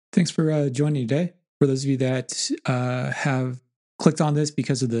Thanks for joining today. For those of you that have clicked on this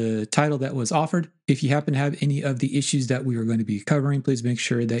because of the title that was offered, if you happen to have any of the issues that we are going to be covering, please make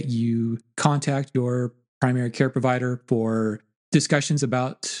sure that you contact your primary care provider for discussions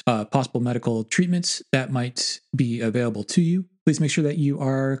about possible medical treatments that might be available to you. Please make sure that you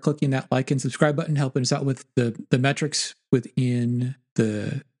are clicking that like and subscribe button, helping us out with the metrics within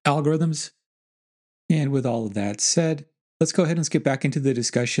the algorithms. And with all of that said, let's go ahead and skip back into the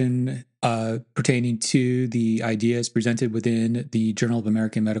discussion pertaining to the ideas presented within the Journal of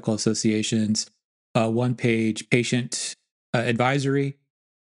American Medical Association's one-page patient advisory,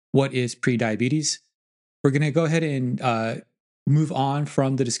 What is Prediabetes? We're going to go ahead and move on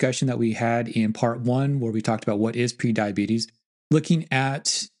from the discussion that we had in part one, where we talked about what is prediabetes, looking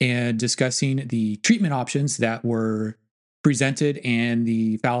at and discussing the treatment options that were presented and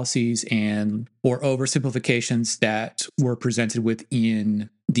the fallacies and or oversimplifications that were presented within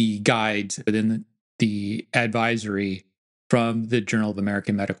the guide, within the advisory from the Journal of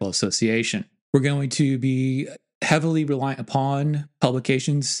American Medical Association. We're going to be heavily reliant upon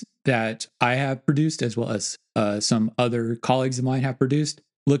publications that I have produced, as well as some other colleagues of mine have produced,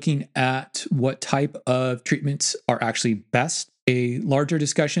 looking at what type of treatments are actually best. A larger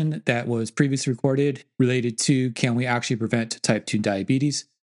discussion that was previously recorded related to can we actually prevent type 2 diabetes?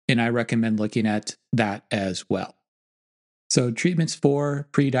 And I recommend looking at that as well. So, treatments for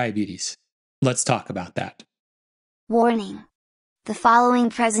prediabetes. Let's talk about that. Warning. The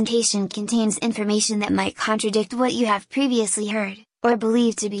following presentation contains information that might contradict what you have previously heard, or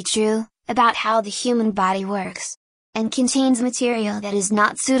believed to be true, about how the human body works, and contains material that is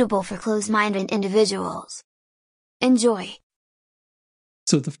not suitable for closed-minded individuals. Enjoy.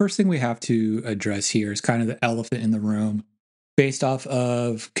 So the first thing we have to address here is kind of the elephant in the room based off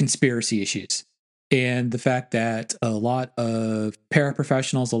of conspiracy issues and the fact that a lot of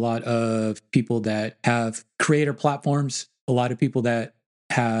paraprofessionals, a lot of people that have creator platforms, a lot of people that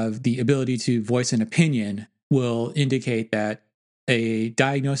have the ability to voice an opinion will indicate that a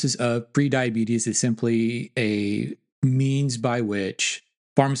diagnosis of prediabetes is simply a means by which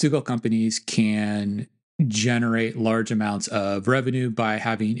pharmaceutical companies can generate large amounts of revenue by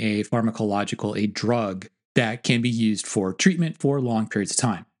having a drug that can be used for treatment for long periods of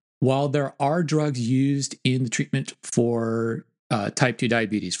time. While there are drugs used in the treatment for type 2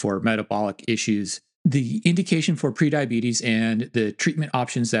 diabetes, for metabolic issues, the indication for prediabetes and the treatment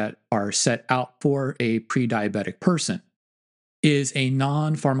options that are set out for a pre-diabetic person is a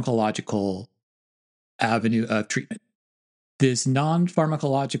non-pharmacological avenue of treatment. This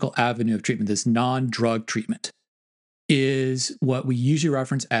non-pharmacological avenue of treatment, this non-drug treatment, is what we usually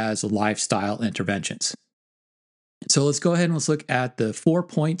reference as lifestyle interventions. So let's go ahead and let's look at the 4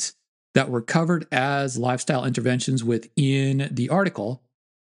 points that were covered as lifestyle interventions within the article.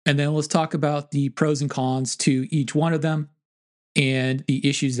 And then let's talk about the pros and cons to each one of them and the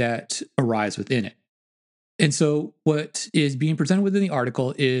issues that arise within it. And so what is being presented within the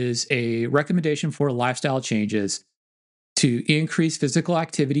article is a recommendation for lifestyle changes to increase physical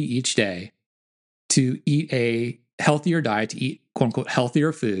activity each day, to eat a healthier diet, to eat quote unquote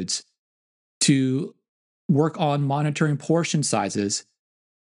healthier foods, to work on monitoring portion sizes,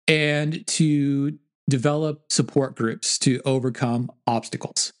 and to develop support groups to overcome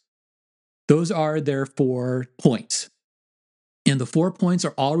obstacles. Those are their 4 points. And the 4 points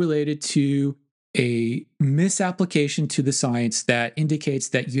are all related to a misapplication to the science that indicates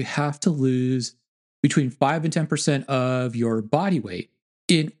that you have to lose between 5 and 10% of your body weight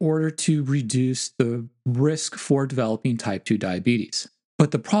in order to reduce the risk for developing type 2 diabetes.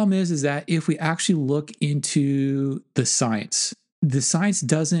 But the problem is that if we actually look into the science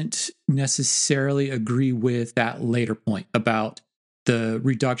doesn't necessarily agree with that later point about the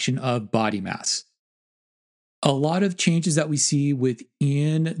reduction of body mass. A lot of changes that we see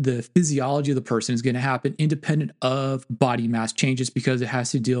within the physiology of the person is going to happen independent of body mass changes because it has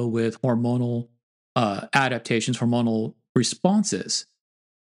to deal with hormonal adaptations, hormonal responses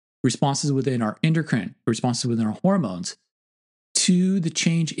within our endocrine, responses within our hormones to the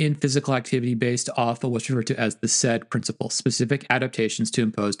change in physical activity based off of what's referred to as the SAID principle, specific adaptations to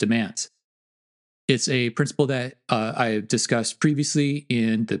impose demands. It's a principle that I've discussed previously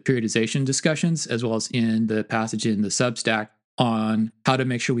in the periodization discussions, as well as in the passage in the Substack on how to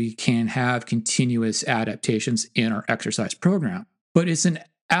make sure we can have continuous adaptations in our exercise program. But it's an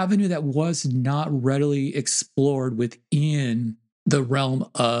avenue that was not readily explored within the realm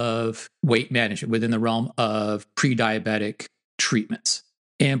of weight management, within the realm of pre-diabetic treatments.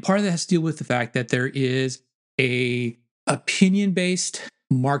 And part of that has to do with the fact that there is a opinion-based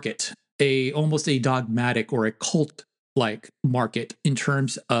market, almost a dogmatic or a cult like market in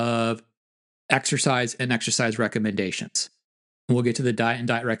terms of exercise and exercise recommendations. And we'll get to the diet and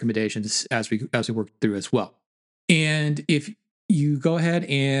diet recommendations as we work through as well. And if you go ahead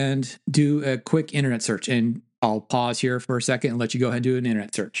and do a quick internet search, and I'll pause here for a second and let you go ahead and do an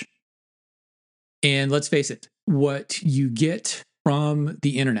internet search. And let's face it, what you get from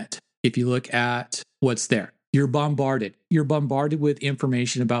the internet, if you look at what's there, you're bombarded. You're bombarded with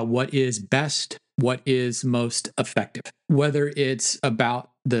information about what is best, what is most effective, whether it's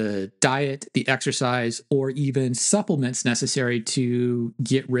about the diet, the exercise, or even supplements necessary to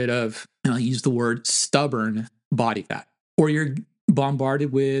get rid of, and I'll use the word stubborn body fat. Or you're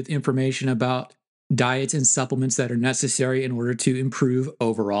bombarded with information about diets and supplements that are necessary in order to improve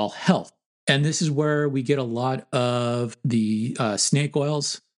overall health. And this is where we get a lot of the snake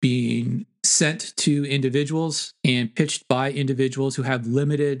oils being sent to individuals and pitched by individuals who have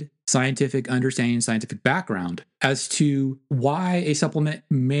limited scientific understanding, scientific background as to why a supplement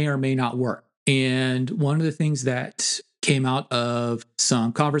may or may not work. And one of the things that came out of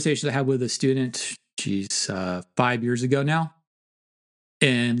some conversations I had with a student, 5 years ago now,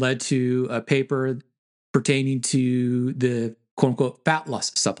 and led to a paper pertaining to the quote unquote fat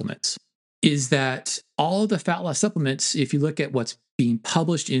loss supplements, is that all of the fat loss supplements, if you look at what's being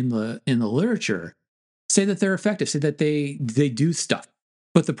published in the literature, say that they're effective, say that they do stuff.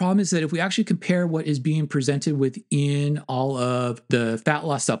 But the problem is that if we actually compare what is being presented within all of the fat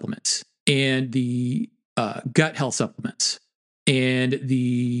loss supplements and the gut health supplements and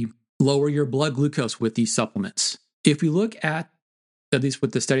the lower your blood glucose with these supplements, if we look at least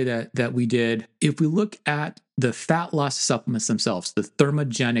with the study that we did, if we look at the fat loss supplements themselves, the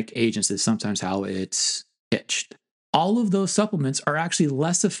thermogenic agents is sometimes how it's pitched. All of those supplements are actually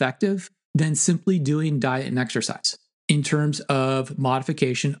less effective than simply doing diet and exercise in terms of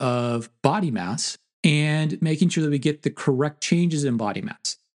modification of body mass and making sure that we get the correct changes in body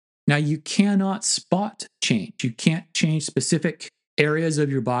mass. Now, you cannot spot change. You can't change specific areas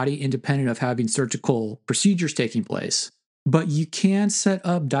of your body independent of having surgical procedures taking place. But you can set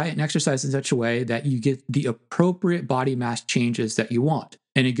up diet and exercise in such a way that you get the appropriate body mass changes that you want.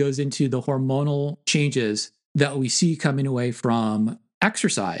 And it goes into the hormonal changes that we see coming away from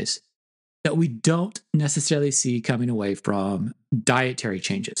exercise that we don't necessarily see coming away from dietary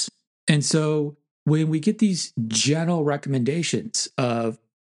changes. And so when we get these general recommendations of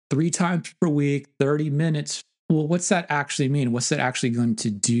 3 times per week, 30 minutes, well, what's that actually mean? What's that actually going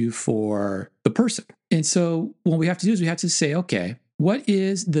to do for the person? And so what we have to do is we have to say, okay, what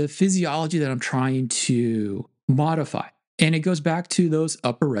is the physiology that I'm trying to modify? And it goes back to those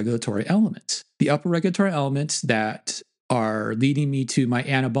upper regulatory elements. The upper regulatory elements that are leading me to my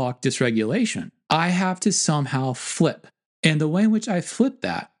anabolic dysregulation, I have to somehow flip. And the way in which I flip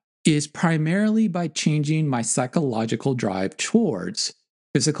that is primarily by changing my psychological drive towards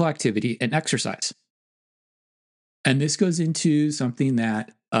physical activity and exercise. And this goes into something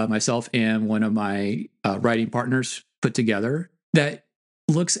that myself and one of my writing partners put together that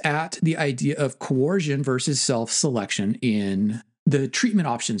looks at the idea of coercion versus self-selection in the treatment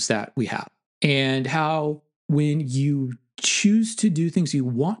options that we have, and how when you choose to do things you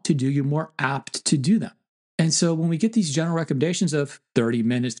want to do, you're more apt to do them. And so when we get these general recommendations of 30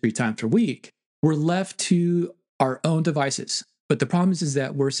 minutes, 3 times per week, we're left to our own devices. But the problem is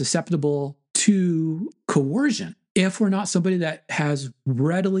that we're susceptible to coercion if we're not somebody that has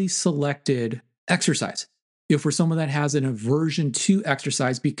readily selected exercise, if we're someone that has an aversion to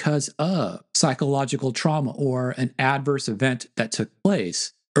exercise because of psychological trauma or an adverse event that took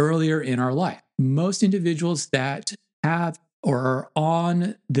place earlier in our life. Most individuals that have or are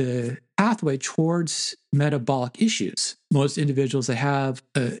on the pathway towards metabolic issues, most individuals that have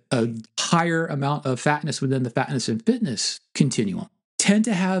a higher amount of fatness within the fatness and fitness continuum tend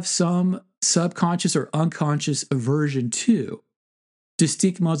to have some subconscious or unconscious aversion to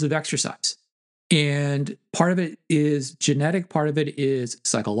distinct modes of exercise. And part of it is genetic, part of it is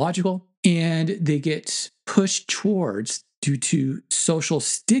psychological, and they get pushed towards, due to social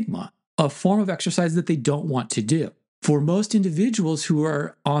stigma, a form of exercise that they don't want to do. For most individuals who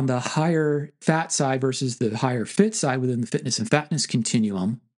are on the higher fat side versus the higher fit side within the fitness and fatness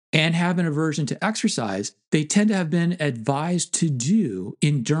continuum, and have an aversion to exercise, they tend to have been advised to do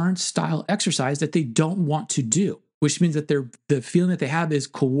endurance style exercise that they don't want to do, which means that the feeling that they have is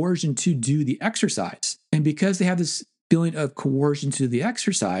coercion to do the exercise. And because they have this feeling of coercion to the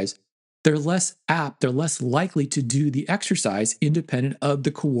exercise, they're less apt, they're less likely to do the exercise independent of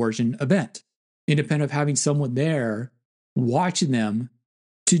the coercion event, independent of having someone there watching them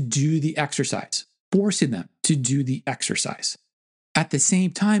to do the exercise, forcing them to do the exercise. At the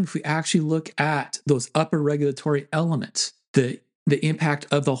same time, if we actually look at those upper regulatory elements, the impact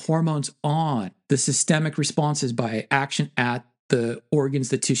of the hormones on the systemic responses by action at the organs,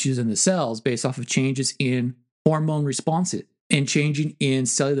 the tissues, and the cells based off of changes in hormone responses and changing in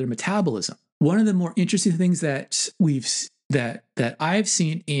cellular metabolism. One of the more interesting things that I've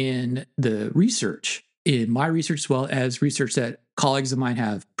seen in the research, in my research as well as research that colleagues of mine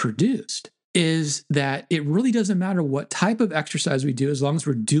have produced, is that it really doesn't matter what type of exercise we do as long as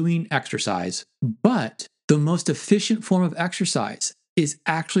we're doing exercise. But the most efficient form of exercise is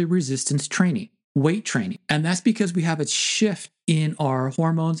actually resistance training, weight training. And that's because we have a shift in our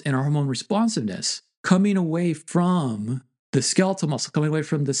hormones and our hormone responsiveness coming away from the skeletal muscle, coming away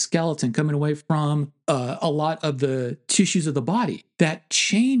from the skeleton, coming away from a lot of the tissues of the body. That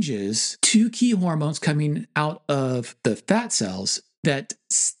changes two key hormones coming out of the fat cells that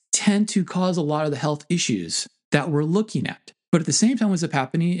tend to cause a lot of the health issues that we're looking at. But at the same time, what's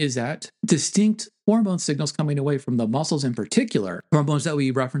happening is that distinct hormone signals coming away from the muscles in particular, hormones that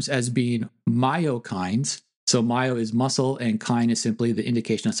we reference as being myokines. So myo is muscle and kine is simply the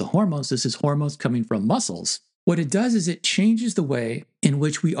indication of the hormones. This is hormones coming from muscles. What it does is it changes the way in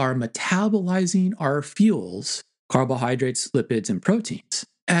which we are metabolizing our fuels, carbohydrates, lipids, and proteins,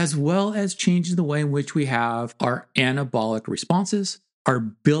 as well as changing the way in which we have our anabolic responses, our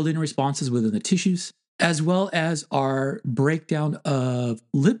building responses within the tissues, as well as our breakdown of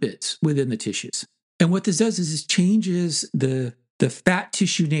lipids within the tissues. And what this does is it changes the fat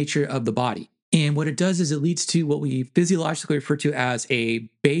tissue nature of the body. And what it does is it leads to what we physiologically refer to as a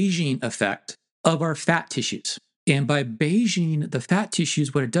beiging effect of our fat tissues. And by beiging the fat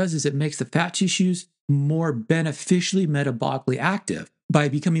tissues, what it does is it makes the fat tissues more beneficially metabolically active. By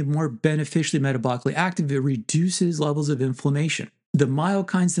becoming more beneficially metabolically active, it reduces levels of inflammation. The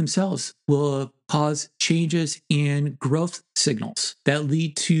myokines themselves will cause changes in growth signals that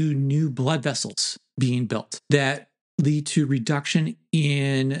lead to new blood vessels being built, that lead to reduction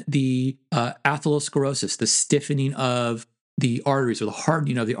in the atherosclerosis, the stiffening of the arteries or the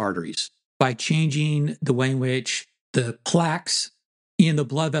hardening of the arteries, by changing the way in which the plaques in the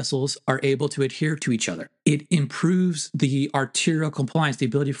blood vessels are able to adhere to each other. It improves the arterial compliance, the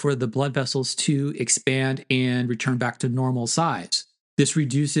ability for the blood vessels to expand and return back to normal size. This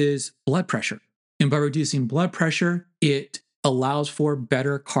reduces blood pressure. And by reducing blood pressure, it allows for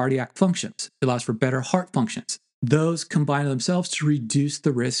better cardiac functions. It allows for better heart functions. Those combine themselves to reduce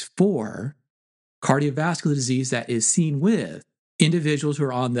the risk for cardiovascular disease that is seen with individuals who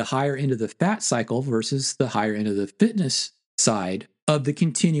are on the higher end of the fat cycle versus the higher end of the fitness side of the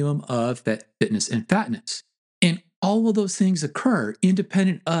continuum of fitness and fatness. And all of those things occur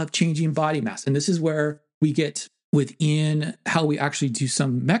independent of changing body mass. And this is where we get within how we actually do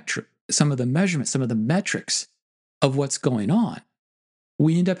some of the measurements, some of the metrics of what's going on.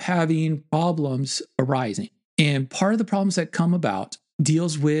 We end up having problems arising. And part of the problems that come about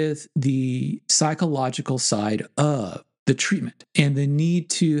deals with the psychological side of the treatment and the need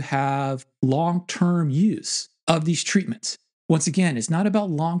to have long-term use of these treatments. Once again, it's not about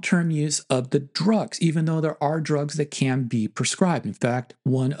long-term use of the drugs, even though there are drugs that can be prescribed. In fact,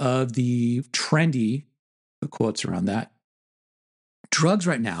 one of the trendy quotes around that, drugs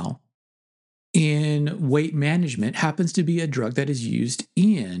right now in weight management happens to be a drug that is used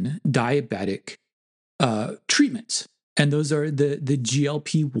in diabetic treatments. And those are the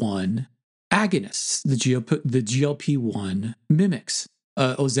GLP-1 agonists, the GLP-1 mimics.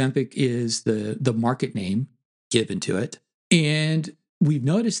 Ozempic is the market name given to it. And we've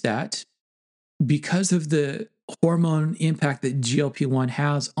noticed that because of the hormone impact that GLP-1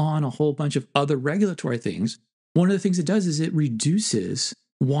 has on a whole bunch of other regulatory things, one of the things it does is it reduces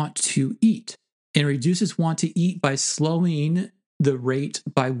want to eat. And reduces want to eat by slowing the rate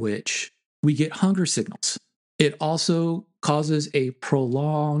by which we get hunger signals. It also causes a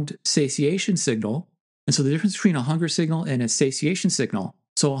prolonged satiation signal. And so the difference between a hunger signal and a satiation signal.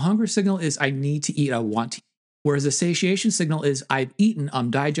 So a hunger signal is I need to eat, I want to eat. Whereas a satiation signal is I've eaten,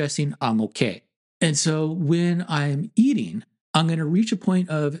 I'm digesting, I'm okay. And so when I'm eating, I'm going to reach a point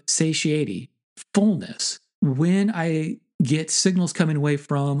of satiety, fullness, when I get signals coming away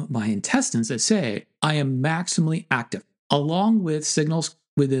from my intestines that say I am maximally active, along with signals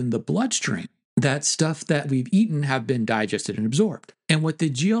within the bloodstream that stuff that we've eaten have been digested and absorbed. And what the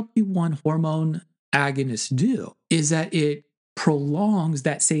GLP-1 hormone agonists do is that it prolongs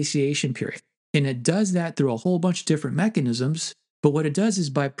that satiation period. And it does that through a whole bunch of different mechanisms. But what it does is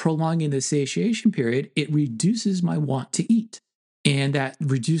by prolonging the satiation period, it reduces my want to eat. And that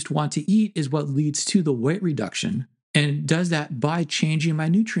reduced want to eat is what leads to the weight reduction. And it does that by changing my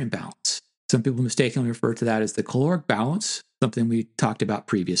nutrient balance. Some people mistakenly refer to that as the caloric balance, something we talked about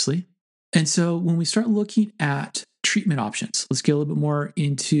previously. And so when we start looking at treatment options, let's get a little bit more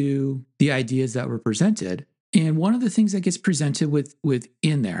into the ideas that were presented. And one of the things that gets presented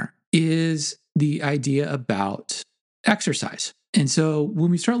within there is the idea about exercise. And so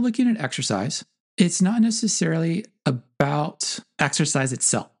when we start looking at exercise, it's not necessarily about exercise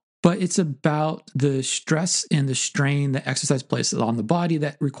itself, but it's about the stress and the strain that exercise places on the body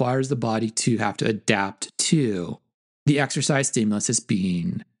that requires the body to have to adapt to the exercise stimulus that's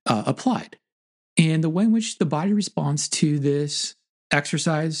being applied. And the way in which the body responds to this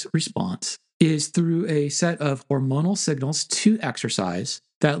exercise response is through a set of hormonal signals to exercise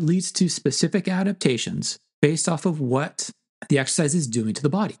that leads to specific adaptations based off of what the exercise is doing to the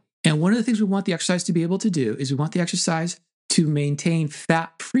body. And one of the things we want the exercise to be able to do is we want the exercise to maintain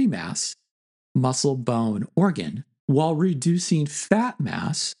fat-free mass, muscle, bone, organ, while reducing fat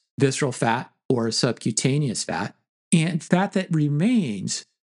mass, visceral fat or subcutaneous fat, and fat that remains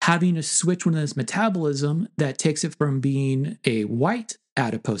having to switch within this metabolism that takes it from being a white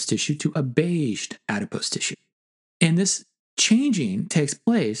adipose tissue to a beige adipose tissue. And this changing takes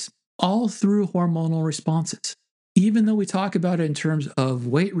place all through hormonal responses. Even though we talk about it in terms of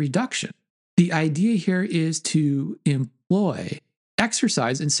weight reduction, the idea here is to employ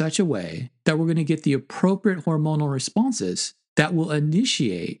exercise in such a way that we're going to get the appropriate hormonal responses that will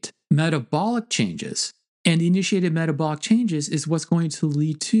initiate metabolic changes. And the initiated metabolic changes is what's going to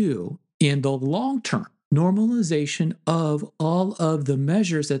lead to, in the long term, normalization of all of the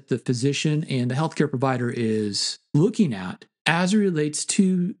measures that the physician and the healthcare provider is looking at as it relates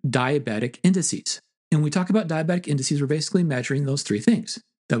to diabetic indices. And when we talk about diabetic indices, we're basically measuring those three things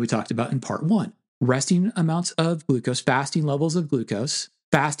that we talked about in part one: resting amounts of glucose, fasting levels of glucose,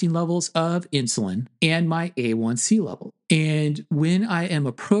 fasting levels of insulin, and my A1C level. And when I am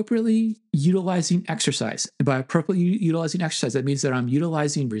appropriately utilizing exercise, and by appropriately utilizing exercise, that means that I'm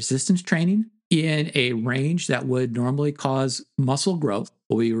utilizing resistance training in a range that would normally cause muscle growth,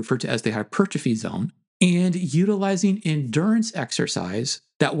 what we refer to as the hypertrophy zone, and utilizing endurance exercise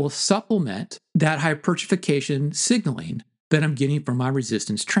that will supplement that hypertrophication signaling that I'm getting from my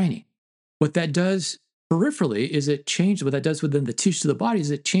resistance training. What that does peripherally is what that does within the tissue of the body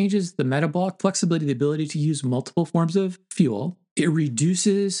is it changes the metabolic flexibility, the ability to use multiple forms of fuel. It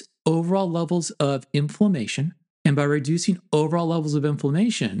reduces overall levels of inflammation. And by reducing overall levels of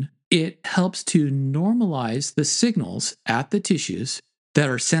inflammation, it helps to normalize the signals at the tissues that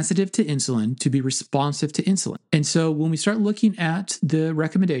are sensitive to insulin to be responsive to insulin. And so when we start looking at the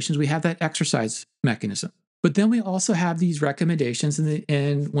recommendations, we have that exercise mechanism. But then we also have these recommendations,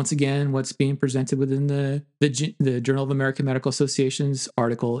 and once again, what's being presented within the Journal of American Medical Association's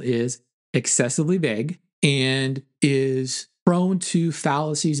article is excessively vague and is prone to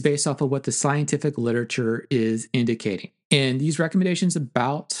fallacies based off of what the scientific literature is indicating. And these recommendations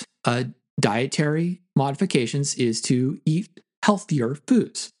about dietary modifications is to eat healthier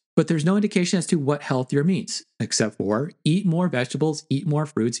foods. But there's no indication as to what healthier means, except for eat more vegetables, eat more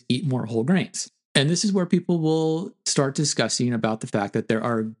fruits, eat more whole grains. And this is where people will start discussing about the fact that there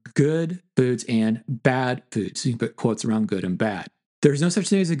are good foods and bad foods. You can put quotes around good and bad. There's no such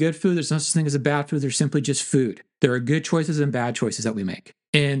thing as a good food. There's no such thing as a bad food. There's simply just food. There are good choices and bad choices that we make.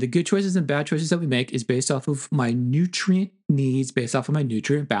 And the good choices and bad choices that we make is based off of my nutrient needs, based off of my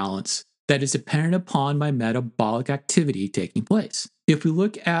nutrient balance that is dependent upon my metabolic activity taking place. If we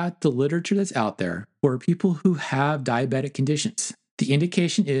look at the literature that's out there for people who have diabetic conditions, the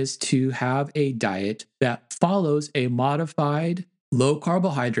indication is to have a diet that follows a modified low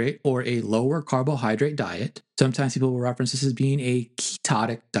carbohydrate or a lower carbohydrate diet. Sometimes people will reference this as being a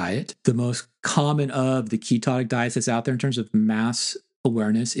ketotic diet. The most common of the ketotic diets that's out there in terms of mass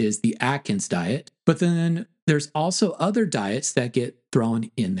awareness is the Atkins diet. But then there's also other diets that get thrown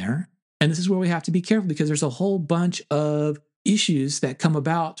in there. And this is where we have to be careful because there's a whole bunch of issues that come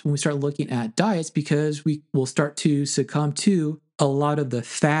about when we start looking at diets because we will start to succumb to a lot of the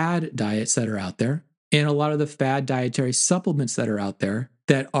fad diets that are out there and a lot of the fad dietary supplements that are out there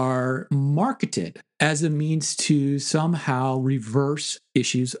that are marketed as a means to somehow reverse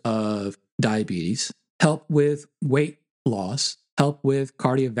issues of diabetes, help with weight loss, help with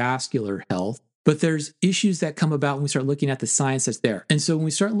cardiovascular health. But there's issues that come about when we start looking at the science that's there. And so when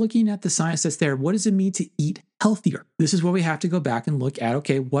we start looking at the science that's there, what does it mean to eat healthier? This is where we have to go back and look at,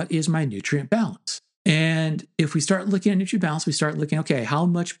 okay, what is my nutrient balance? And if we start looking at nutrient balance, we start looking, okay, how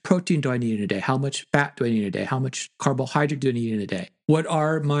much protein do I need in a day? How much fat do I need in a day? How much carbohydrate do I need in a day? What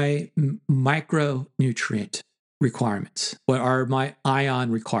are my micronutrient requirements? What are my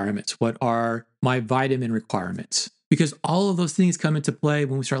ion requirements? What are my vitamin requirements? because all of those things come into play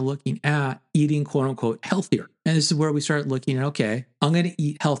when we start looking at eating quote unquote healthier. And this is where we start looking at, okay, I'm going to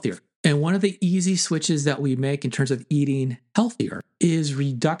eat healthier. And one of the easy switches that we make in terms of eating healthier is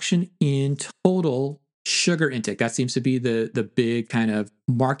reduction in total sugar intake. That seems to be the big kind of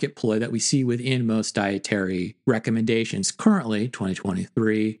market play that we see within most dietary recommendations currently,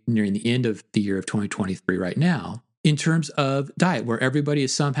 2023, nearing the end of the year of 2023 right now, in terms of diet, where everybody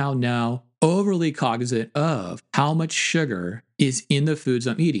is somehow now overly cognizant of how much sugar is in the foods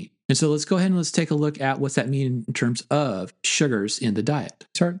I'm eating. And so let's go ahead and let's take a look at what's that mean in terms of sugars in the diet.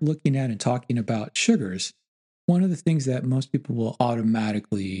 Start looking at and talking about sugars. One of the things that most people will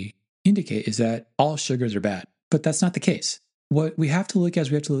automatically indicate is that all sugars are bad, but that's not the case. What we have to look at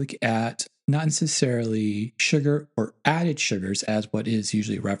is we have to look at not necessarily sugar or added sugars as what is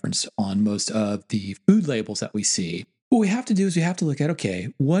usually referenced on most of the food labels that we see. What we have to do is we have to look at,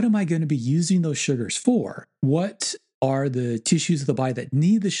 okay, what am I going to be using those sugars for? What are the tissues of the body that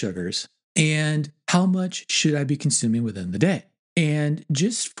need the sugars? And how much should I be consuming within the day? And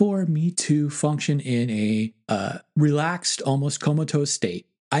just for me to function in a relaxed, almost comatose state,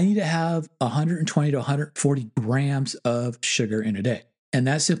 I need to have 120 to 140 grams of sugar in a day. And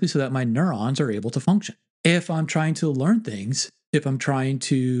that's simply so that my neurons are able to function. If I'm trying to learn things, if I'm trying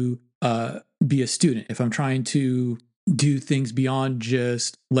to be a student, if I'm trying to do things beyond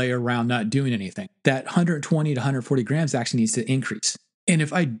just lay around not doing anything, that 120 to 140 grams actually needs to increase. And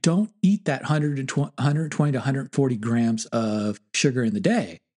if I don't eat that 120 to 140 grams of sugar in the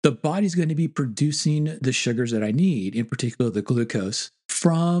day, the body's going to be producing the sugars that I need, in particular the glucose,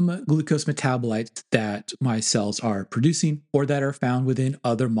 from glucose metabolites that my cells are producing or that are found within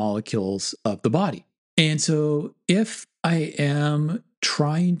other molecules of the body. And so if I am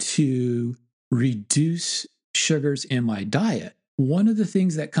trying to reduce sugars in my diet, one of the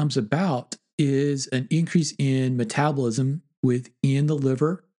things that comes about is an increase in metabolism within the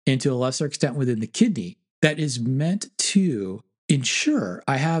liver and to a lesser extent within the kidney that is meant to ensure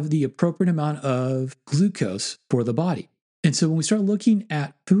I have the appropriate amount of glucose for the body. And so when we start looking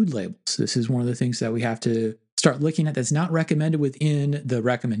at food labels, this is one of the things that we have to start looking at that's not recommended within the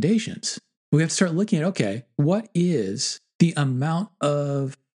recommendations. We have to start looking at, okay, what is the amount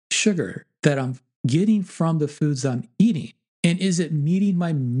of sugar that I'm getting from the foods I'm eating? And is it meeting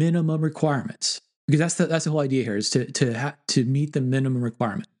my minimum requirements? Because that's the whole idea here, is to meet the minimum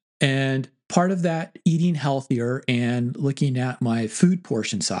requirement. And part of that eating healthier and looking at my food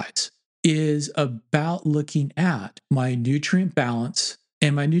portion size is about looking at my nutrient balance.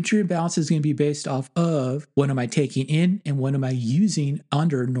 And my nutrient balance is going to be based off of what am I taking in and what am I using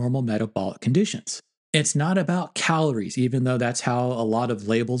under normal metabolic conditions. It's not about calories, even though that's how a lot of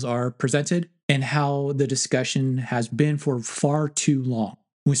labels are presented and how the discussion has been for far too long.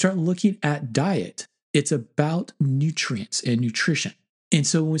 When we start looking at diet, it's about nutrients and nutrition. And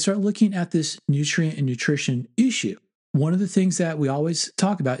so when we start looking at this nutrient and nutrition issue, one of the things that we always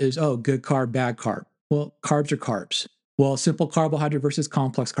talk about is, oh, good carb, bad carb. Well, carbs are carbs. Well, simple carbohydrate versus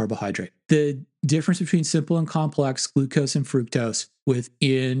complex carbohydrate. The difference between simple and complex glucose and fructose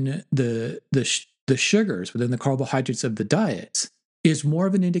within the sugars, within the carbohydrates of the diets, is more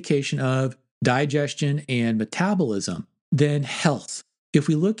of an indication of digestion and metabolism than health. If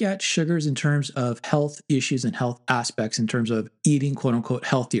we look at sugars in terms of health issues and health aspects in terms of eating quote unquote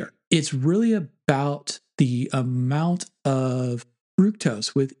healthier, it's really about the amount of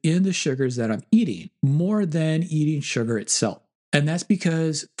fructose within the sugars that I'm eating more than eating sugar itself. And that's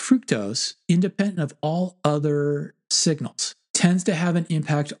because fructose, independent of all other signals, tends to have an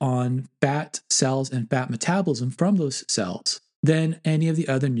impact on fat cells and fat metabolism from those cells than any of the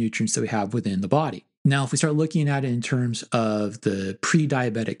other nutrients that we have within the body. Now, if we start looking at it in terms of the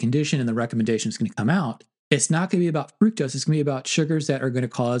pre-diabetic condition and the recommendation is going to come out, it's not going to be about fructose. It's going to be about sugars that are going to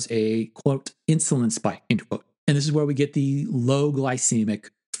cause a, quote, insulin spike, end quote. And this is where we get the low glycemic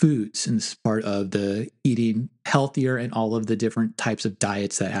foods. And this is part of the eating healthier and all of the different types of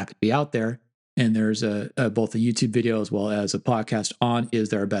diets that happen to be out there. And there's both a YouTube video as well as a podcast on Is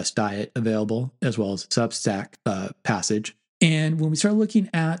There a Best Diet available, as well as a Substack passage. And when we start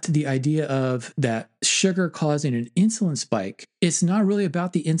looking at the idea of that sugar causing an insulin spike, it's not really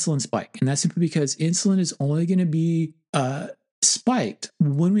about the insulin spike. And that's simply because insulin is only going to be spiked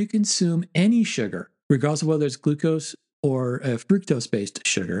when we consume any sugar, regardless of whether it's glucose or a fructose-based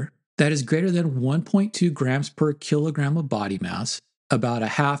sugar, that is greater than 1.2 grams per kilogram of body mass, about a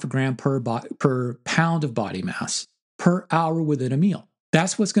half a gram per pound of body mass per hour within a meal.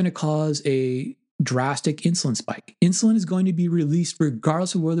 That's what's going to cause a drastic insulin spike. Insulin is going to be released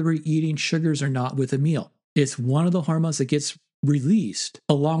regardless of whether we're eating sugars or not with a meal. It's one of the hormones that gets released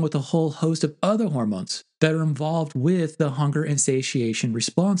along with a whole host of other hormones that are involved with the hunger and satiation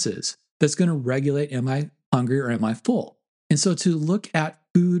responses that's going to regulate, am I hungry or am I full? And so to look at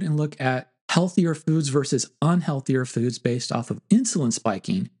food and look at healthier foods versus unhealthier foods based off of insulin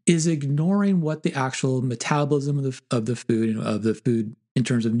spiking is ignoring what the actual metabolism of the food and of the food in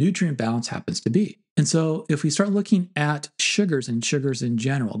terms of nutrient balance happens to be. And so if we start looking at sugars and sugars in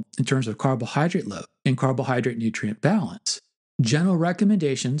general in terms of carbohydrate load and carbohydrate nutrient balance, general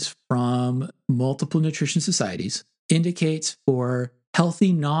recommendations from multiple nutrition societies indicates for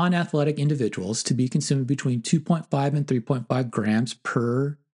healthy non-athletic individuals to be consumed between 2.5 and 3.5 grams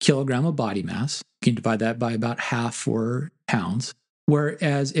per kilogram of body mass. You can divide that by about half for pounds.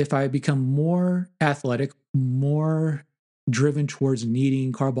 Whereas if I become more athletic, more driven towards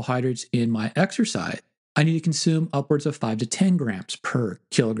needing carbohydrates in my exercise, I need to consume upwards of 5 to 10 grams per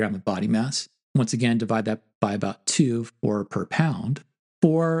kilogram of body mass. Once again, divide that by about 2 for per pound.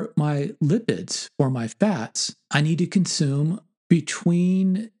 For my lipids, or my fats, I need to consume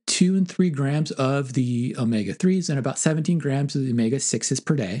between 2 and 3 grams of the omega-3s and about 17 grams of the omega-6s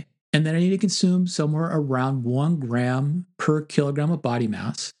per day. And then I need to consume somewhere around 1 gram per kilogram of body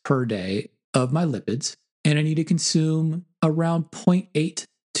mass per day of my lipids. And I need to consume around 0.8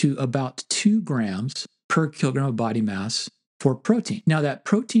 to about 2 grams per kilogram of body mass for protein. Now, that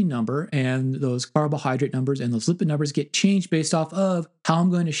protein number and those carbohydrate numbers and those lipid numbers get changed based off of how I'm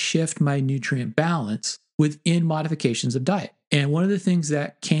going to shift my nutrient balance within modifications of diet. And one of the things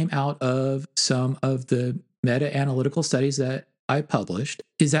that came out of some of the meta-analytical studies that I published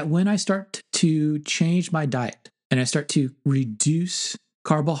is that when I start to change my diet and I start to reduce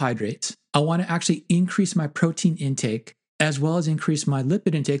carbohydrates, I want to actually increase my protein intake as well as increase my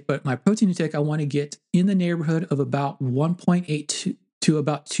lipid intake. But my protein intake, I want to get in the neighborhood of about 1.8 to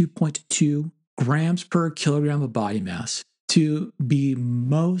about 2.2 grams per kilogram of body mass to be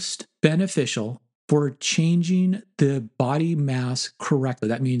most beneficial for changing the body mass correctly.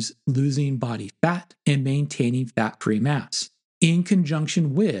 That means losing body fat and maintaining fat-free mass in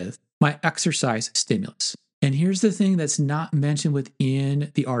conjunction with my exercise stimulus. And here's the thing that's not mentioned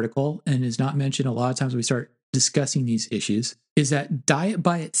within the article and is not mentioned a lot of times when we start discussing these issues, is that diet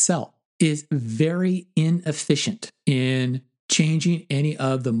by itself is very inefficient in changing any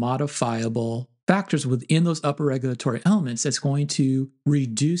of the modifiable factors within those upper regulatory elements that's going to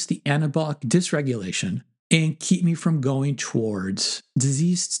reduce the anabolic dysregulation and keep me from going towards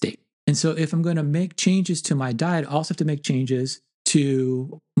disease state. And so if I'm going to make changes to my diet, I also have to make changes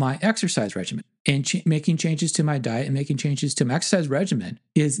to my exercise regimen. And making changes to my diet and making changes to my exercise regimen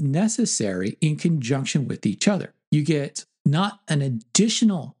is necessary in conjunction with each other. You get not an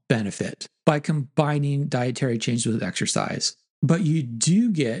additional benefit by combining dietary changes with exercise, but you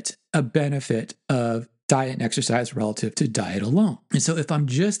do get a benefit of diet and exercise relative to diet alone. And so if I'm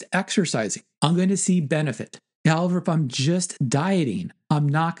just exercising, I'm going to see benefit. However, if I'm just dieting, I'm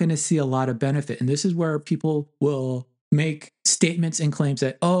not going to see a lot of benefit. And this is where people will make statements and claims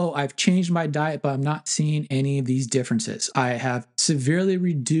that, oh, I've changed my diet, but I'm not seeing any of these differences. I have severely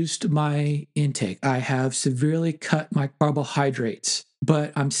reduced my intake. I have severely cut my carbohydrates,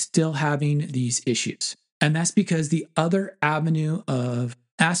 but I'm still having these issues. And that's because the other avenue of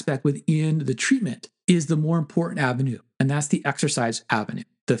aspect within the treatment is the more important avenue, and that's the exercise avenue,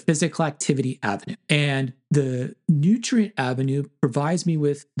 the physical activity avenue. And the nutrient avenue provides me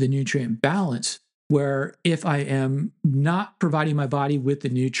with the nutrient balance, where if I am not providing my body with the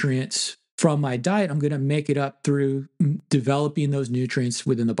nutrients from my diet, I'm going to make it up through developing those nutrients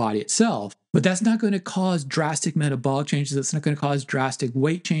within the body itself. But that's not going to cause drastic metabolic changes. That's not going to cause drastic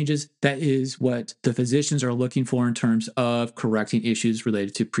weight changes. That is what the physicians are looking for in terms of correcting issues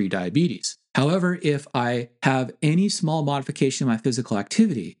related to prediabetes. However, if I have any small modification in my physical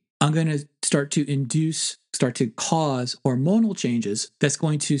activity, I'm going to start to cause hormonal changes that's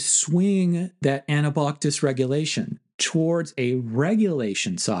going to swing that anabolic dysregulation towards a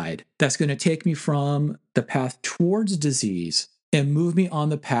regulation side that's going to take me from the path towards disease and move me on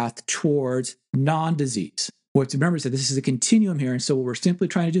the path towards non-disease. What to remember is that this is a continuum here. And so what we're simply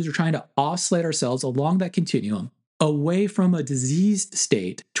trying to do is we're trying to oscillate ourselves along that continuum away from a diseased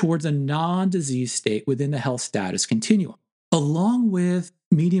state towards a non-disease state within the health status continuum. Along with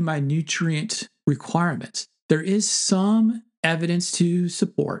meeting my nutrient requirements, there is some evidence to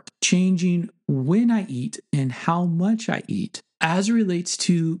support changing when I eat and how much I eat as it relates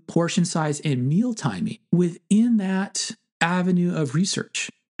to portion size and meal timing within that avenue of research.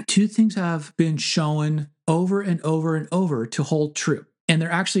 Two things have been shown over and over and over to hold true, and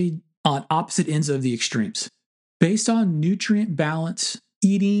they're actually on opposite ends of the extremes. Based on nutrient balance,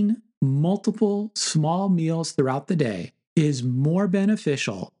 eating multiple small meals throughout the day is more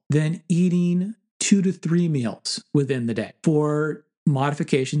beneficial than eating 2 to 3 meals within the day for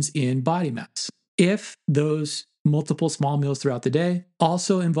modifications in body mass. If those multiple small meals throughout the day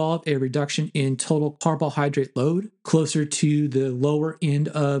also involve a reduction in total carbohydrate load closer to the lower end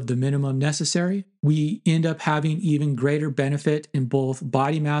of the minimum necessary, we end up having even greater benefit in both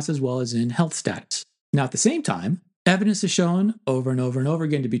body mass as well as in health status. Now, at the same time, evidence has shown over and over and over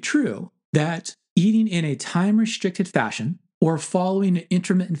again to be true that eating in a time-restricted fashion or following an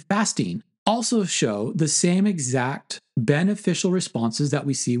intermittent fasting also show the same exact beneficial responses that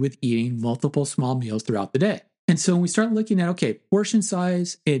we see with eating multiple small meals throughout the day. And so when we start looking at, okay, portion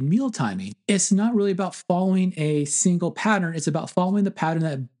size and meal timing, it's not really about following a single pattern. It's about following the pattern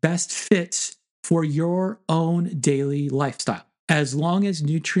that best fits for your own daily lifestyle, as long as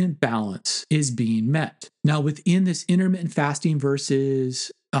nutrient balance is being met. Now, within this intermittent fasting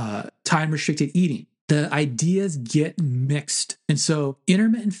versus time-restricted eating, the ideas get mixed. And so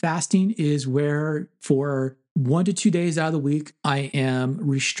intermittent fasting is where for 1 to 2 days out of the week, I am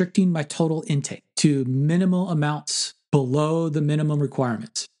restricting my total intake to minimal amounts below the minimum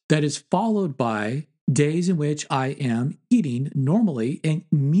requirements. That is followed by days in which I am eating normally and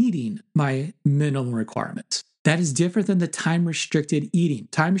meeting my minimum requirements. That is different than the time-restricted eating.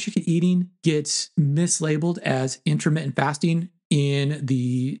 Time-restricted eating gets mislabeled as intermittent fasting in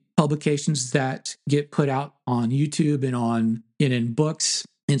the publications that get put out on YouTube and in books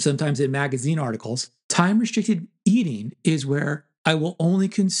and sometimes in magazine articles. Time-restricted eating is where I will only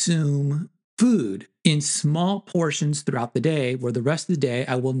consume food in small portions throughout the day, where the rest of the day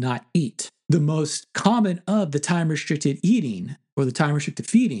I will not eat. The most common of the time-restricted eating or the time-restricted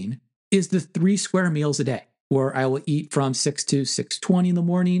feeding is the 3 square meals a day, where I will eat from 6 to 6:20 in the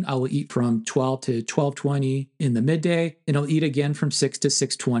morning. I will eat from 12 to 12:20 in the midday, and I'll eat again from 6 to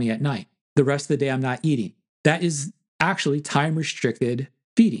 6:20 at night. The rest of the day, I'm not eating. That is actually time-restricted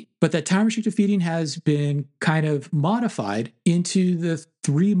feeding. But that time-restricted feeding has been kind of modified into the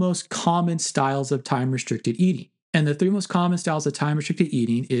 3 most common styles of time-restricted eating. And the 3 most common styles of time-restricted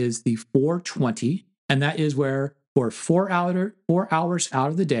eating is the 4-20, and that is where for 4 hours out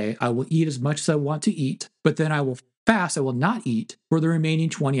of the day, I will eat as much as I want to eat, but then I will fast, I will not eat for the remaining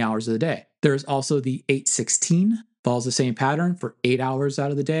 20 hours of the day. There's also the 8-16, follows the same pattern. For 8 hours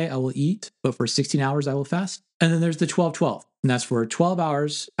out of the day, I will eat, but for 16 hours, I will fast. And then there's the 12-12, and that's for 12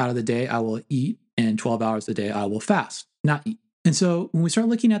 hours out of the day, I will eat, and 12 hours of the day, I will fast, not eat. And so when we start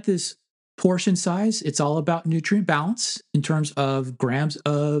looking at this portion size, it's all about nutrient balance in terms of grams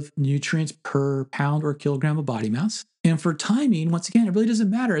of nutrients per pound or kilogram of body mass. And for timing, once again, it really doesn't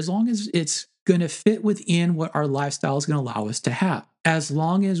matter as long as it's going to fit within what our lifestyle is going to allow us to have. As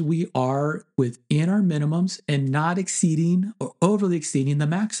long as we are within our minimums and not exceeding or overly exceeding the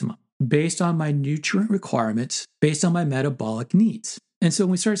maximum based on my nutrient requirements, based on my metabolic needs. And so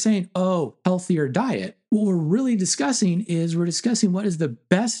when we start saying, oh, healthier diet, what we're really discussing is we're discussing what is the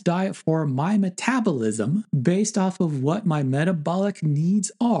best diet for my metabolism based off of what my metabolic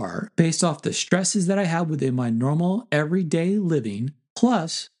needs are, based off the stresses that I have within my normal everyday living,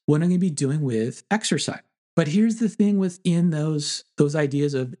 plus what I'm going to be doing with exercise. But here's the thing within those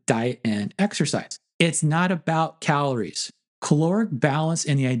ideas of diet and exercise. It's not about calories. Caloric balance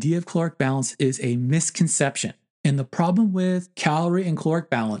and the idea of caloric balance is a misconception. And the problem with calorie and caloric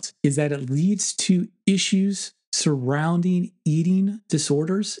balance is that it leads to issues surrounding eating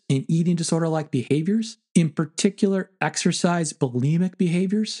disorders and eating disorder-like behaviors, in particular exercise bulimic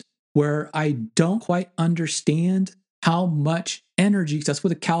behaviors, where I don't quite understand how much energy, because that's what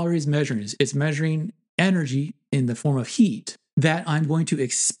the calorie is measuring. It's measuring energy in the form of heat that I'm going to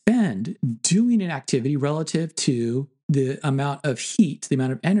expend doing an activity relative to the amount of heat, the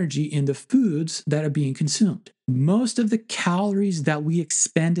amount of energy in the foods that are being consumed. Most of the calories that we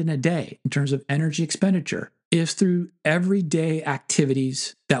expend in a day in terms of energy expenditure is through everyday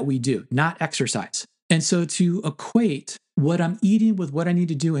activities that we do, not exercise. And so to equate what I'm eating with what I need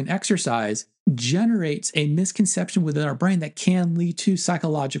to do in exercise generates a misconception within our brain that can lead to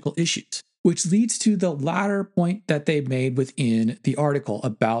psychological issues, which leads to the latter point that they made within the article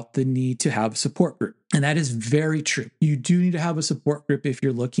about the need to have a support group. And that is very true. You do need to have a support group if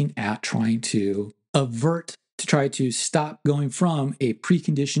you're looking at trying to try to stop going from a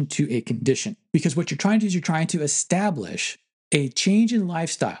precondition to a condition. Because what you're trying to do is you're trying to establish a change in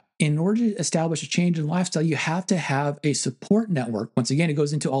lifestyle. In order to establish a change in lifestyle, you have to have a support network. Once again, it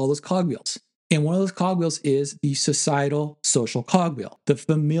goes into all those cogwheels. And one of those cogwheels is the societal social cogwheel, the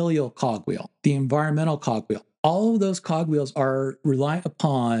familial cogwheel, the environmental cogwheel. All of those cogwheels are reliant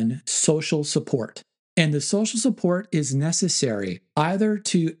upon social support. And the social support is necessary either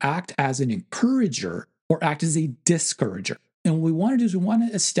to act as an encourager or act as a discourager. And what we want to do is we want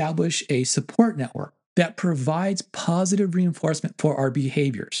to establish a support network that provides positive reinforcement for our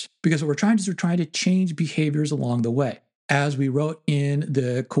behaviors. Because what we're trying to do is we're trying to change behaviors along the way. As we wrote in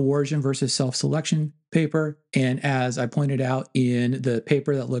the coercion versus self-selection paper, and as I pointed out in the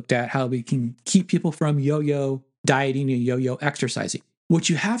paper that looked at how we can keep people from yo-yo dieting and yo-yo exercising, what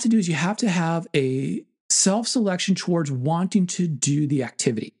you have to do is you have to have a self-selection towards wanting to do the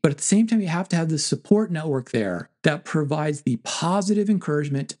activity. But at the same time, you have to have the support network there that provides the positive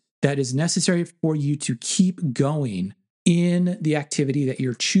encouragement that is necessary for you to keep going in the activity that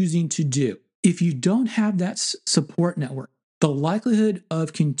you're choosing to do. If you don't have that support network, the likelihood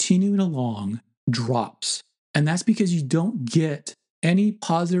of continuing along drops. And that's because you don't get any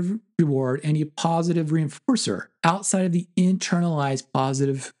positive reward, any positive reinforcer outside of the internalized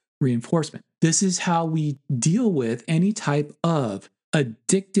positive reinforcement. This is how we deal with any type of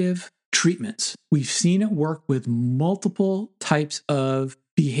addictive treatments. We've seen it work with multiple types of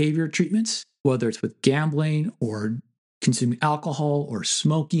behavior treatments, whether it's with gambling or consuming alcohol or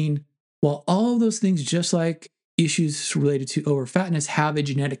smoking. Well, all of those things, just like issues related to overfatness, have a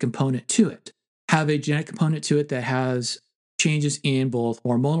genetic component to it, that has changes in both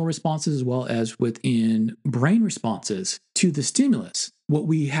hormonal responses as well as within brain responses to the stimulus. What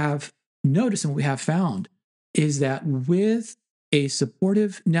we have noticed and what we have found is that with a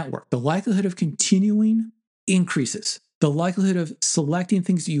supportive network, the likelihood of continuing increases. The likelihood of selecting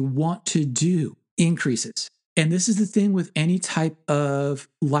things that you want to do increases. And this is the thing with any type of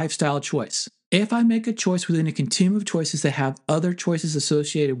lifestyle choice. If I make a choice within a continuum of choices that have other choices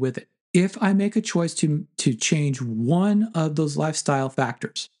associated with it, if I make a choice to change one of those lifestyle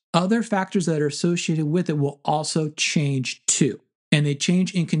factors, other factors that are associated with it will also change too. And they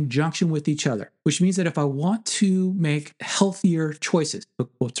change in conjunction with each other, which means that if I want to make healthier choices,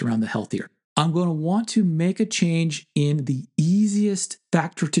 put quotes around the healthier, I'm going to want to make a change in the easiest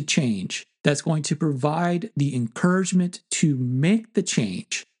factor to change that's going to provide the encouragement to make the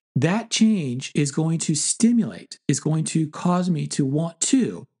change. That change is going to stimulate, is going to cause me to want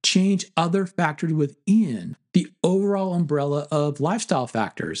to change other factors within the overall umbrella of lifestyle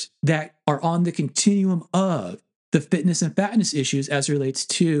factors that are on the continuum of the fitness and fatness issues as it relates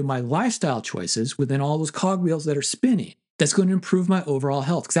to my lifestyle choices within all those cogwheels that are spinning. That's going to improve my overall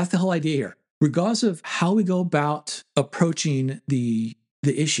health, because that's the whole idea here. Regardless of how we go about approaching the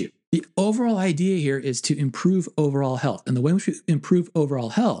issue, the overall idea here is to improve overall health. And the way in which we improve overall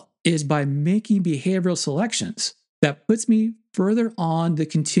health is by making behavioral selections that puts me further on the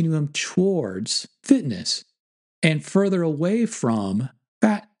continuum towards fitness and further away from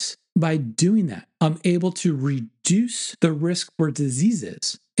fatness. By doing that, I'm able to reduce the risk for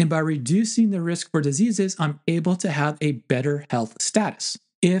diseases. And by reducing the risk for diseases, I'm able to have a better health status.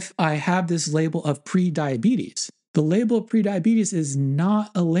 If I have this label of prediabetes, the label of prediabetes is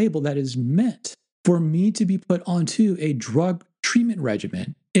not a label that is meant for me to be put onto a drug treatment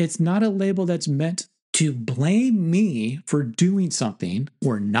regimen. It's not a label that's meant to blame me for doing something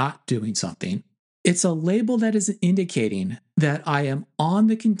or not doing something. It's a label that is indicating that I am on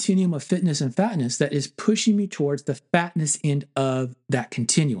the continuum of fitness and fatness that is pushing me towards the fatness end of that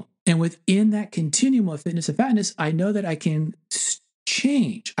continuum. And within that continuum of fitness and fatness, I know that I can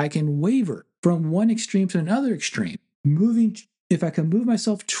change. I can waver from one extreme to another extreme. If I can move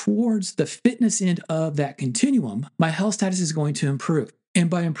myself towards the fitness end of that continuum, my health status is going to improve. And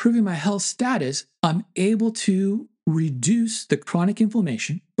by improving my health status, I'm able to reduce the chronic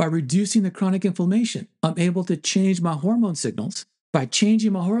inflammation. By reducing the chronic inflammation, I'm able to change my hormone signals. By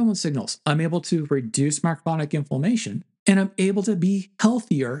changing my hormone signals, I'm able to reduce my chronic inflammation, and I'm able to be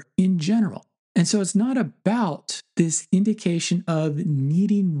healthier in general. And so it's not about this indication of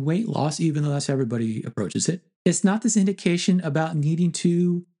needing weight loss, even though that's how everybody approaches it. It's not this indication about needing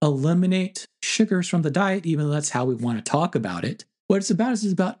to eliminate sugars from the diet, even though that's how we want to talk about it. What it's about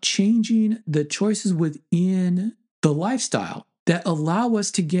is about changing the choices within the lifestyle that allow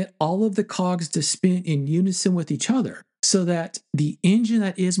us to get all of the cogs to spin in unison with each other so that the engine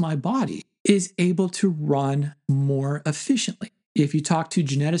that is my body is able to run more efficiently. If you talk to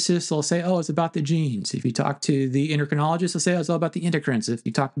geneticists, they'll say, oh, it's about the genes. If you talk to the endocrinologist, they'll say, oh, it's all about the endocrines. If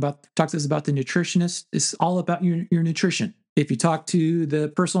you talk to us about the nutritionist, it's all about your nutrition. If you talk to the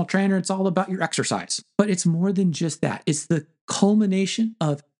personal trainer, it's all about your exercise. But it's more than just that. It's the culmination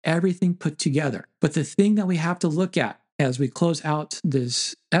of everything put together. But the thing that we have to look at as we close out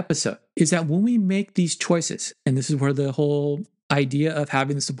this episode is that when we make these choices, and this is where the whole idea of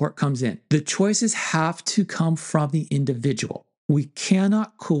having the support comes in, the choices have to come from the individual. We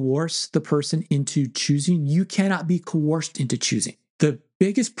cannot coerce the person into choosing. You cannot be coerced into choosing. The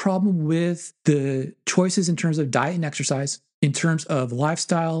biggest problem with the choices in terms of diet and exercise, in terms of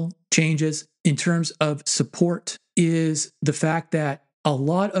lifestyle changes, in terms of support, is the fact that a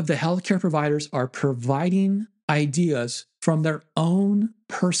lot of the healthcare providers are providing ideas from their own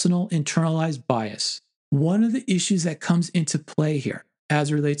personal internalized bias. One of the issues that comes into play here as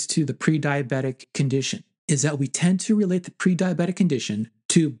it relates to the pre-diabetic condition is that we tend to relate the pre-diabetic condition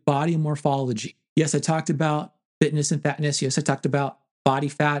to body morphology. Yes, I talked about fitness and fatness. Yes, I talked about body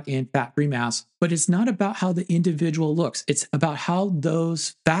fat and fat-free mass, but it's not about how the individual looks. It's about how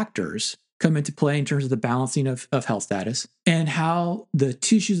those factors come into play in terms of the balancing of health status and how the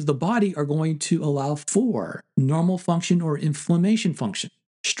tissues of the body are going to allow for normal function or inflammation function.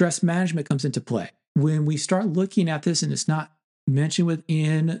 Stress management comes into play. When we start looking at this, and it's not mentioned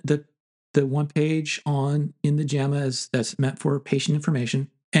within the one page in the JAMA that's meant for patient information,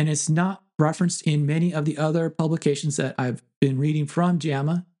 and it's not referenced in many of the other publications that I've been reading from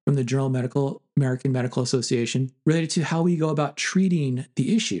JAMA, from the Journal of American Medical Association, related to how we go about treating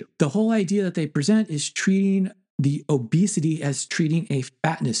the issue. The whole idea that they present is treating the obesity as treating a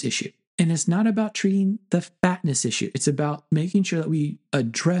fatness issue. And it's not about treating the fatness issue. It's about making sure that we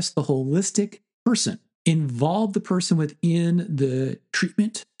address the holistic person, involve the person within the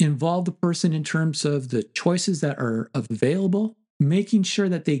treatment, involve the person in terms of the choices that are available, making sure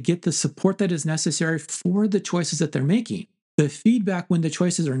that they get the support that is necessary for the choices that they're making. The feedback when the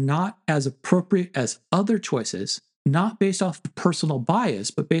choices are not as appropriate as other choices, not based off of personal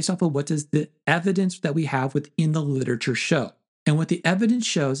bias, but based off of what does the evidence that we have within the literature show. And what the evidence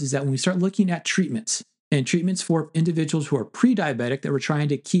shows is that when we start looking at treatments, and treatments for individuals who are pre-diabetic that we're trying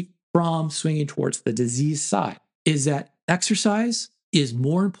to keep from swinging towards the disease side, is that exercise is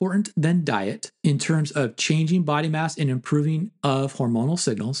more important than diet in terms of changing body mass and improving of hormonal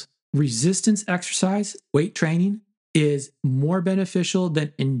signals. Resistance exercise, weight training, is more beneficial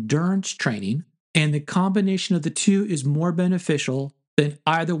than endurance training, and the combination of the two is more beneficial than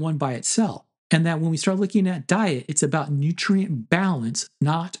either one by itself. And that when we start looking at diet, it's about nutrient balance,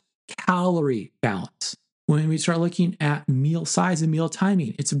 not calorie balance. When we start looking at meal size and meal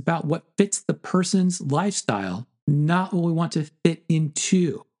timing, it's about what fits the person's lifestyle, not what we want to fit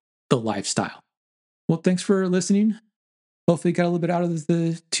into the lifestyle. Well, thanks for listening. Hopefully, you got a little bit out of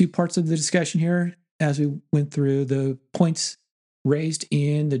the two parts of the discussion here as we went through the points raised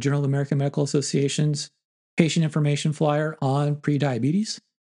in the Journal of the American Medical Association's patient information flyer on prediabetes.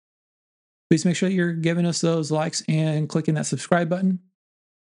 Please make sure that you're giving us those likes and clicking that subscribe button.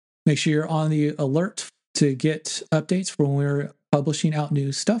 Make sure you're on the alert to get updates for when we're publishing out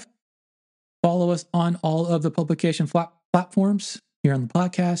new stuff. Follow us on all of the publication platforms here on the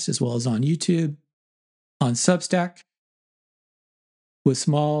podcast, as well as on YouTube, on Substack, with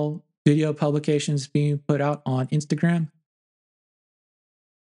small video publications being put out on Instagram.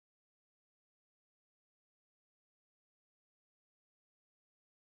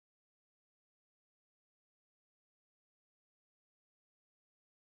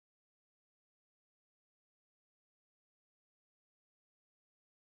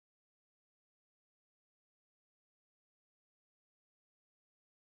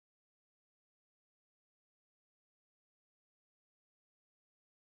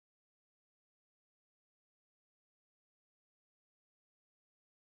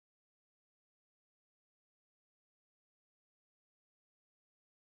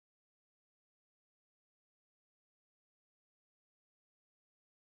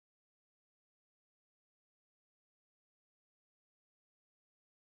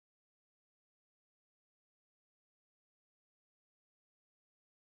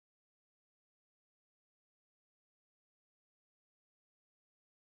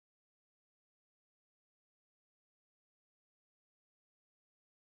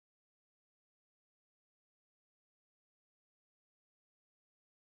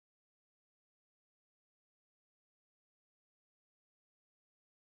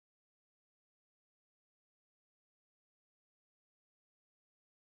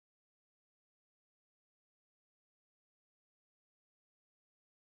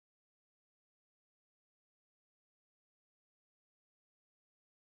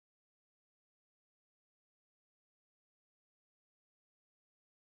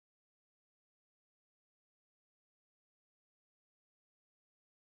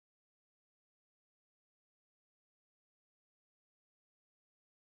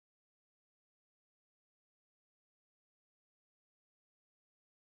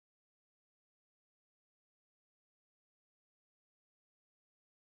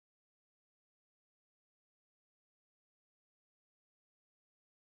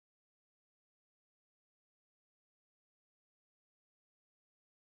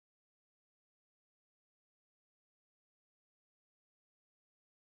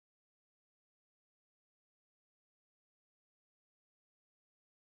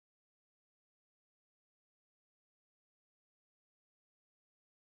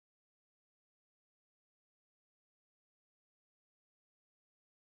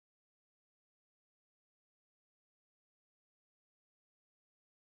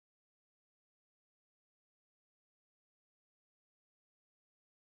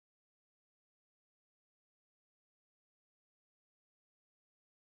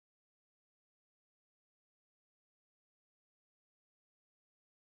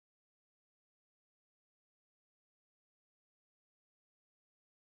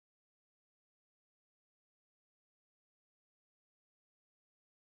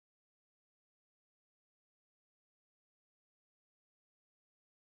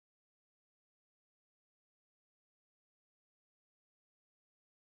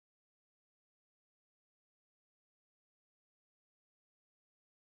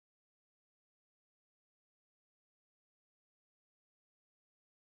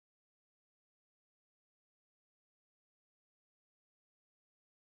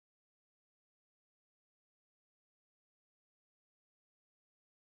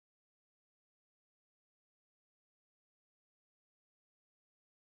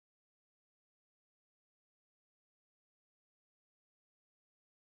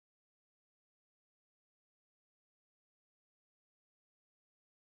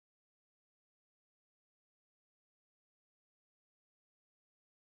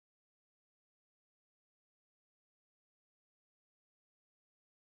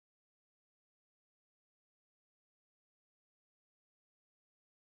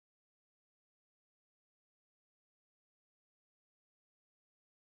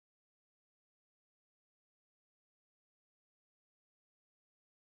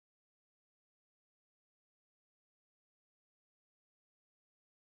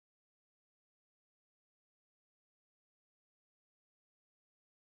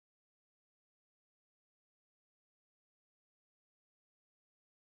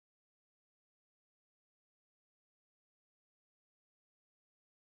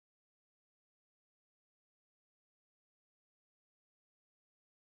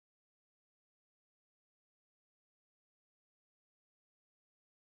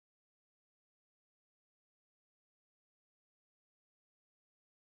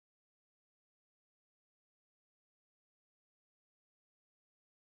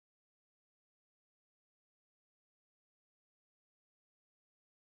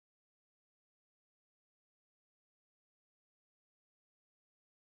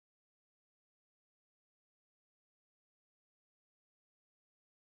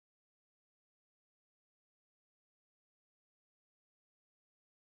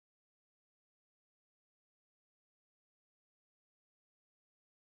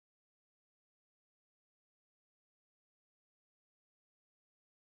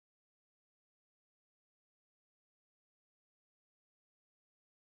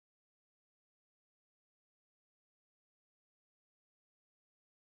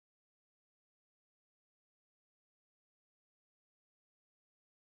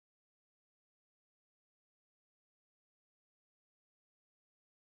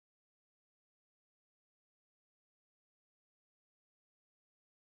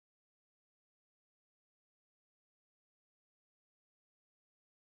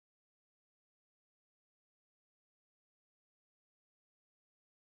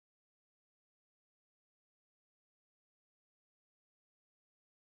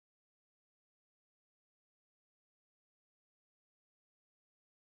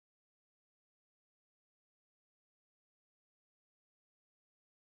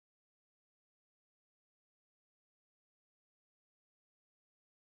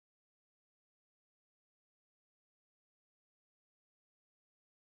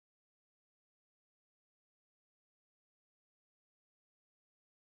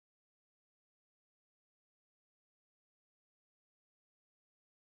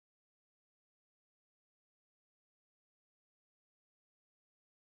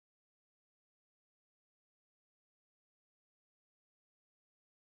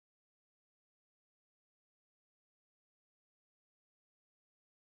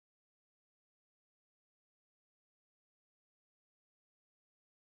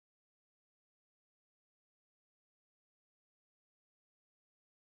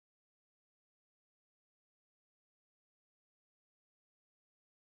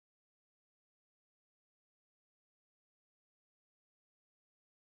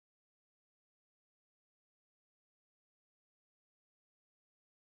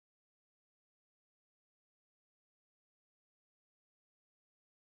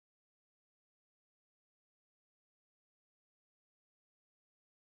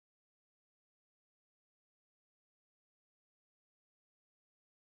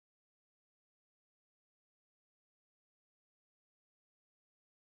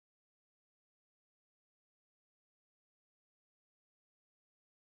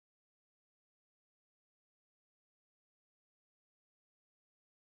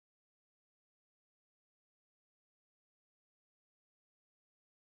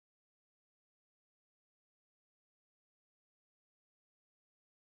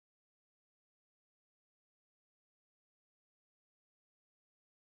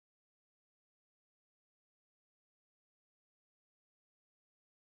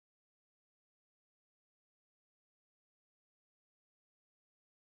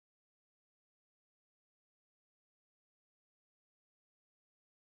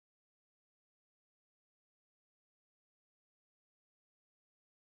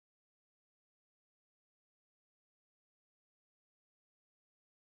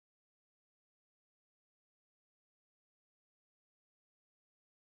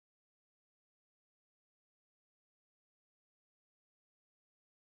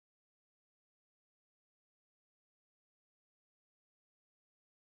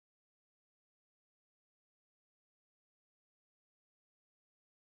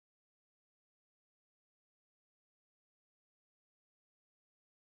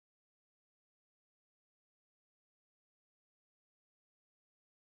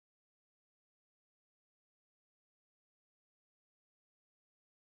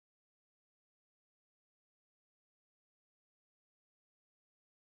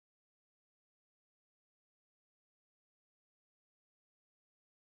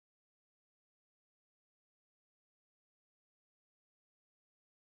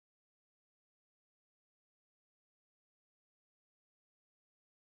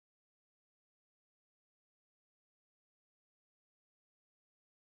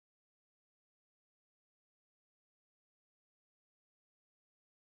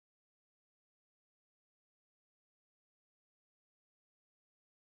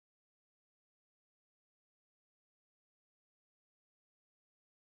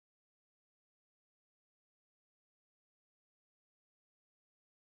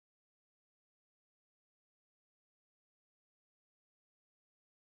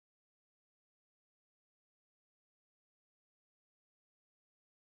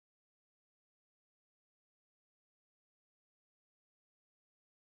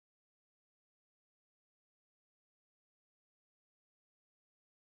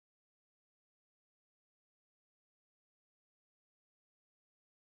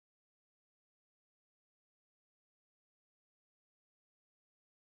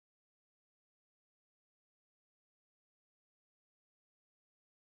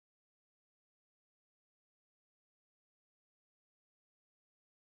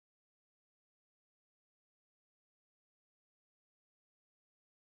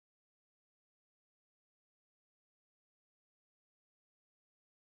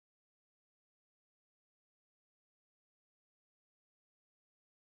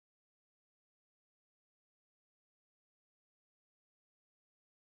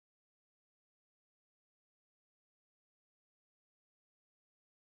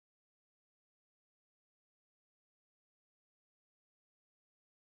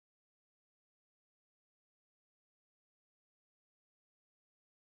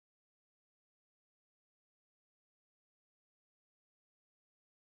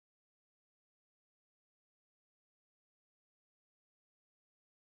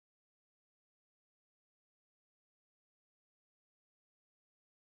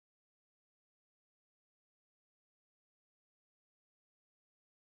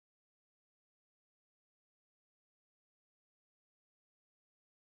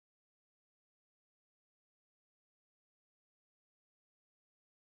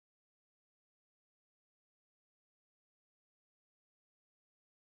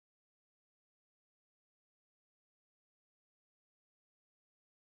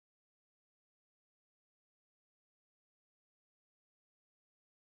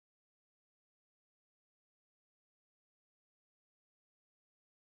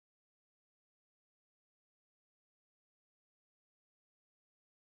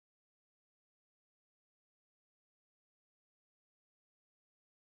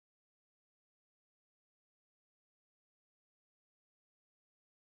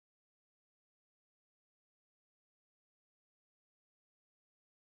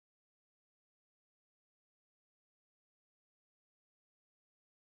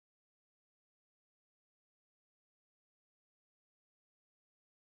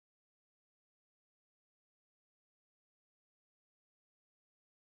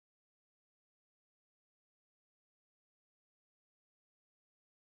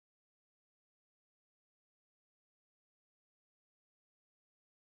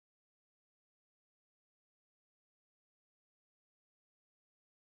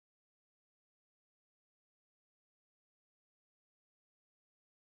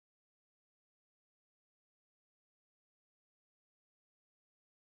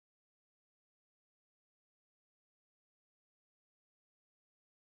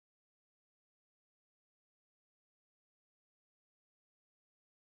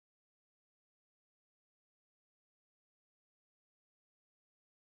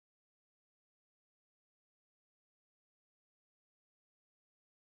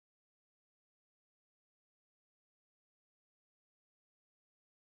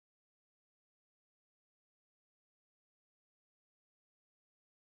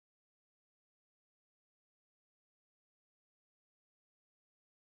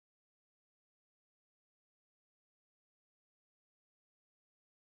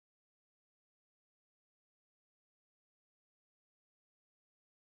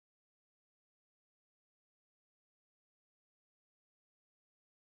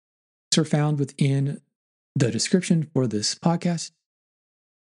 are found within the description for this podcast,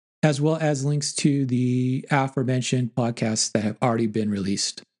 as well as links to the aforementioned podcasts that have already been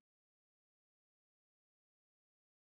released.